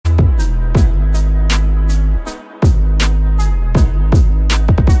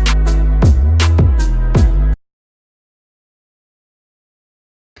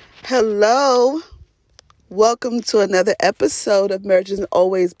Hello. Welcome to another episode of Marriage Isn't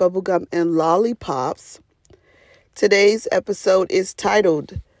Always Bubblegum and Lollipops. Today's episode is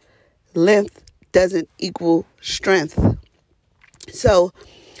titled, Length Doesn't Equal Strength. So,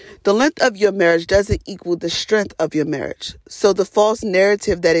 the length of your marriage doesn't equal the strength of your marriage. So, the false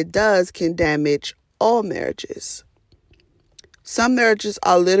narrative that it does can damage all marriages. Some marriages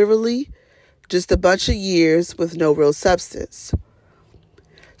are literally just a bunch of years with no real substance.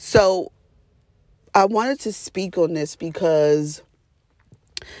 So, I wanted to speak on this because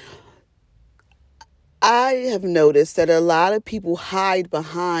I have noticed that a lot of people hide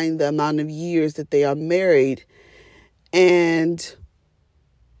behind the amount of years that they are married and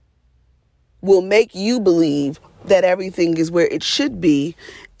will make you believe that everything is where it should be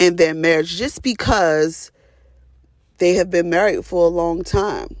in their marriage just because they have been married for a long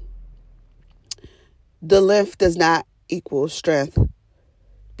time. The length does not equal strength,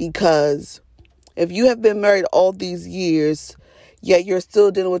 because if you have been married all these years, yet you're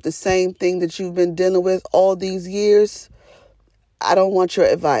still dealing with the same thing that you've been dealing with all these years, I don't want your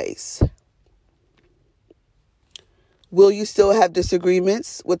advice. Will you still have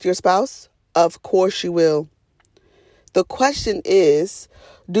disagreements with your spouse? Of course you will. The question is,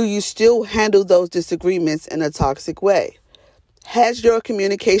 do you still handle those disagreements in a toxic way? Has your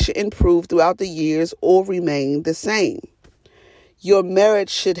communication improved throughout the years or remained the same? Your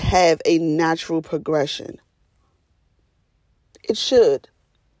marriage should have a natural progression. It should.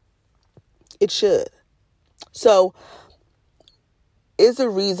 It should. So, is a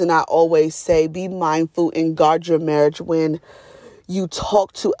reason I always say be mindful and guard your marriage when you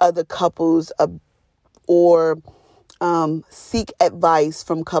talk to other couples or seek advice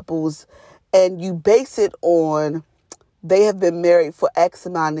from couples, and you base it on they have been married for X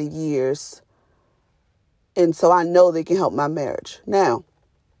amount of years, and so I know they can help my marriage. Now,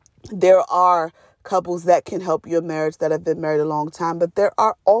 there are couples that can help your marriage that have been married a long time, but there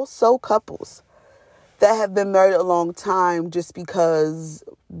are also couples that have been married a long time just because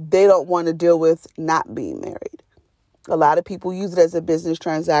they don't want to deal with not being married. A lot of people use it as a business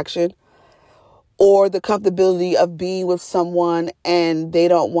transaction or the comfortability of being with someone, and they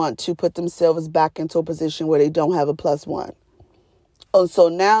don't want to put themselves back into a position where they don't have a plus one. Oh, so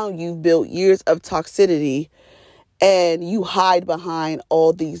now you've built years of toxicity and you hide behind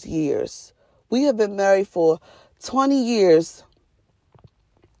all these years. We have been married for 20 years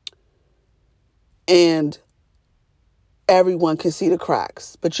and everyone can see the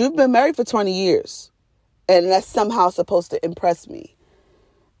cracks. But you've been married for 20 years and that's somehow supposed to impress me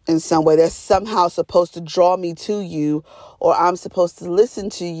in some way. That's somehow supposed to draw me to you, or I'm supposed to listen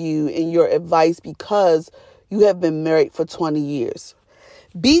to you and your advice because you have been married for 20 years.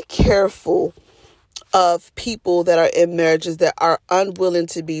 Be careful of people that are in marriages that are unwilling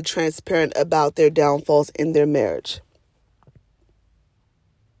to be transparent about their downfalls in their marriage.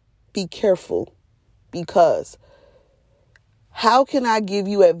 Be careful, because how can I give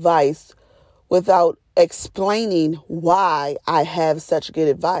you advice without explaining why I have such good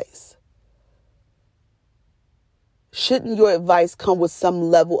advice? Shouldn't your advice come with some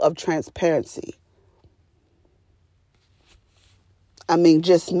level of transparency? I mean,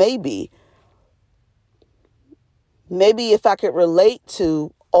 just maybe if I could relate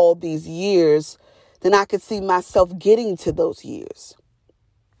to all these years, then I could see myself getting to those years.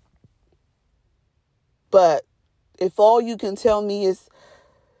 But if all you can tell me is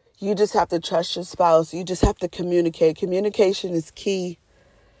you just have to trust your spouse, you just have to communicate. Communication is key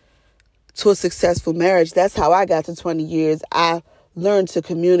to a successful marriage. That's how I got to 20 years. I learned to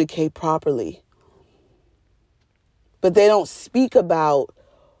communicate properly. But they don't speak about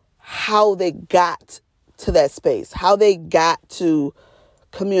how they got to that space, how they got to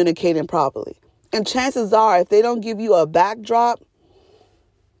communicating properly. And chances are, if they don't give you a backdrop,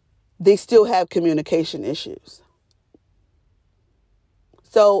 they still have communication issues.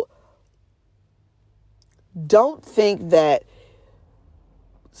 So don't think that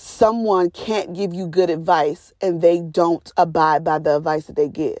someone can't give you good advice and they don't abide by the advice that they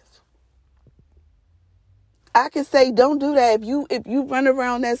give. I can say, don't do that. If you run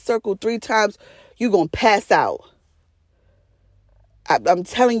around that circle 3 times, you're going to pass out. I'm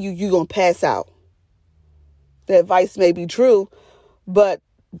telling you, you're going to pass out. The advice may be true, but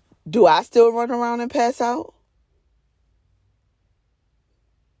do I still run around and pass out?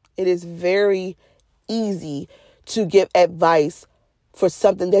 It is very easy to give advice for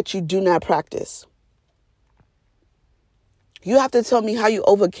something that you do not practice. You have to tell me how you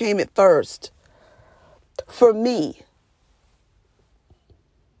overcame it first. For me,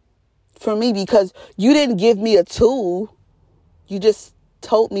 because you didn't give me a tool. You just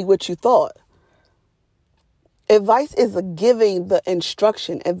told me what you thought. Advice is giving the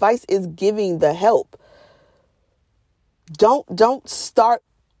instruction. Advice is giving the help. Don't start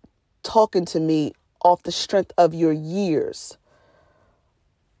talking to me off the strength of your years.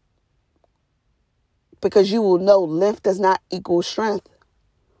 Because you will know length does not equal strength.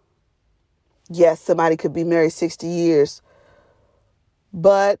 Yes, somebody could be married 60 years.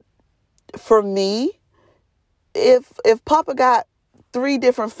 But for me, if Papa got 3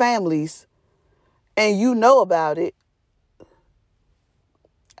 different families and you know about it,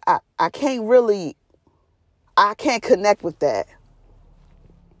 I can't connect with that.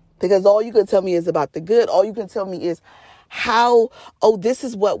 Because all you can tell me is about the good. All you can tell me is this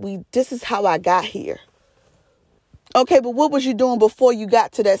is how I got here. Okay, but what was you doing before you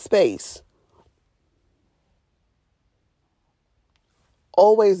got to that space?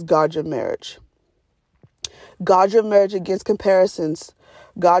 Always guard your marriage. Guard your marriage against comparisons.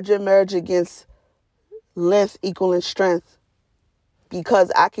 Guard your marriage against length equaling strength.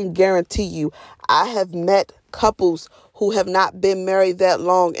 Because I can guarantee you, I have met couples who have not been married that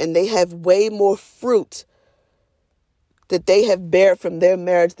long, and they have way more fruit that they have bared from their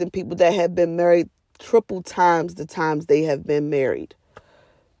marriage than people that have been married triple times the times they have been married.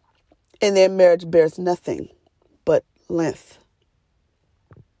 And their marriage bears nothing but length.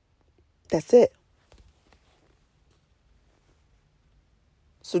 That's it.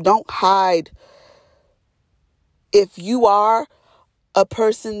 So don't hide. If you are a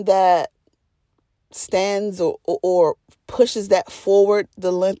person that stands or pushes that forward,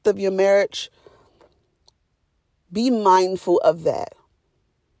 the length of your marriage, be mindful of that.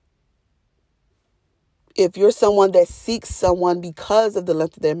 If you're someone that seeks someone because of the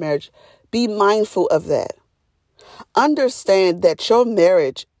length of their marriage, be mindful of that. Understand that your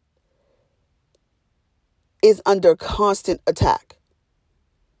marriage is under constant attack.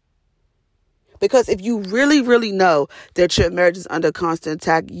 Because if you really, really know that your marriage is under constant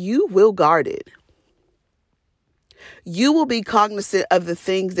attack, you will guard it. You will be cognizant of the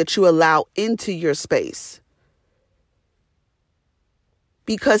things that you allow into your space.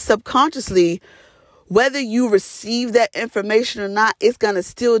 Because subconsciously, whether you receive that information or not, it's going to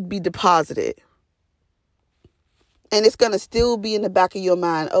still be deposited. And it's going to still be in the back of your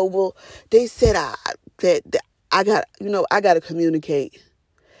mind. Oh, well, they said that I got to communicate.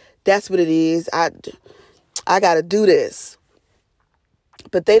 That's what it is. I got to do this.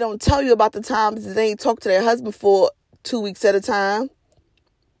 But they don't tell you about the times that they ain't talked to their husband for 2 weeks at a time.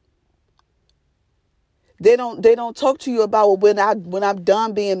 They don't talk to you about when I'm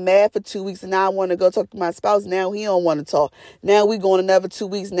done being mad for 2 weeks and now I want to go talk to my spouse. Now he don't want to talk. Now we going another 2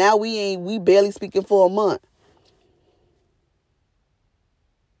 weeks. Now we barely speaking for a month.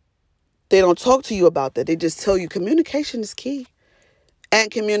 They don't talk to you about that. They just tell you communication is key. And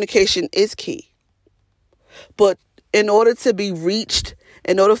communication is key. But in order to be reached,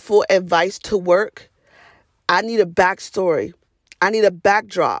 in order for advice to work, I need a backstory. I need a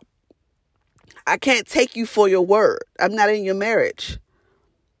backdrop. I can't take you for your word. I'm not in your marriage.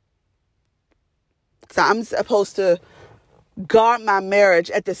 So I'm supposed to guard my marriage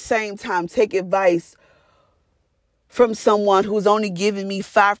at the same time, take advice from someone who's only giving me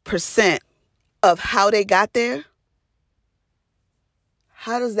 5% of how they got there.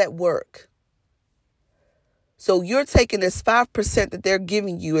 How does that work? So you're taking this 5% that they're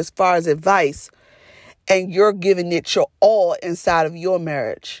giving you as far as advice, and you're giving it your all inside of your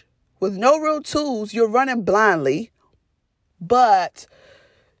marriage. With no real tools, you're running blindly, but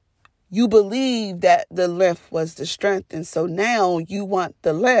you believe that the length was the strength. And so now you want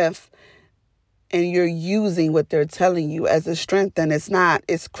the length, and you're using what they're telling you as a strength, and it's not.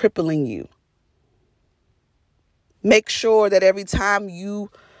 It's crippling you. Make sure that every time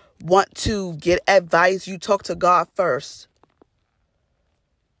you want to get advice, you talk to God first.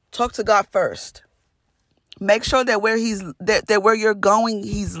 Talk to God first. Make sure that where you're going,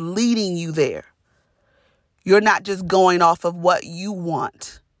 He's leading you there. You're not just going off of what you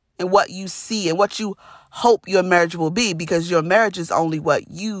want and what you see and what you hope your marriage will be, because your marriage is only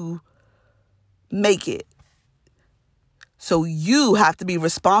what you make it. So you have to be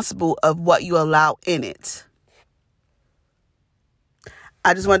responsible of what you allow in it.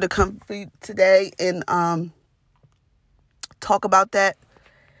 I just wanted to come for you today and talk about that.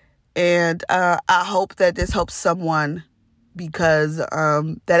 And I hope that this helps someone, because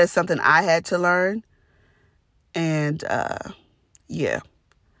that is something I had to learn. And yeah.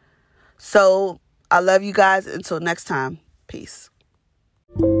 So I love you guys. Until next time. Peace.